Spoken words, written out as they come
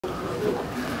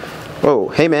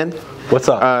Oh, hey man. What's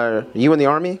up? You in the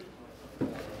Army?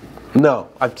 No,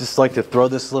 I'd just like to throw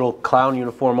this little clown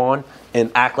uniform on and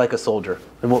act like a soldier.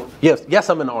 And yes,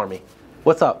 I'm in the Army.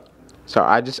 What's up? So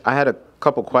I had a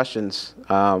couple questions.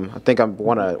 I think I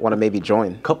wanna maybe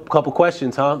join. Couple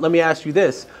questions, huh? Let me ask you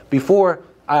this. Before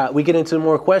we get into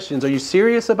more questions, are you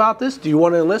serious about this? Do you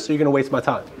want to enlist or are you going to waste my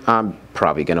time? I'm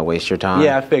probably gonna waste your time.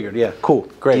 Yeah, I figured. Yeah, cool,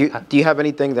 great. Do you have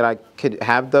anything that I could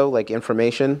have though, like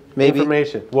information maybe?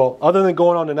 Information. Well, other than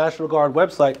going on the National Guard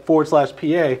website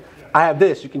 /PA, I have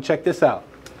this. You can check this out.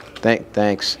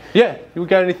 Thanks. Yeah, you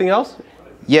got anything else?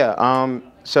 Yeah.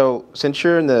 So since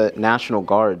you're in the National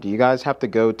Guard, do you guys have to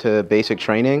go to basic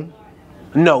training?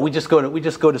 No, we just go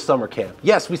to summer camp.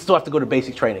 Yes, we still have to go to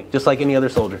basic training, just like any other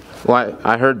soldier. Well,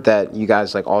 I heard that you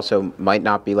guys like also might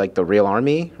not be like the real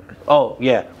Army. Oh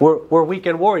yeah, we're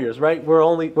weekend warriors, right?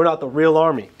 We're not the real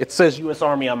Army. It says U.S.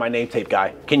 Army on my name tape,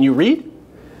 guy. Can you read?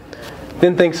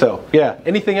 Didn't think so. Yeah.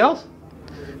 Anything else?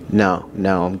 No,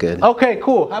 I'm good. Okay,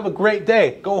 cool. Have a great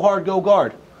day. Go hard, go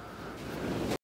guard.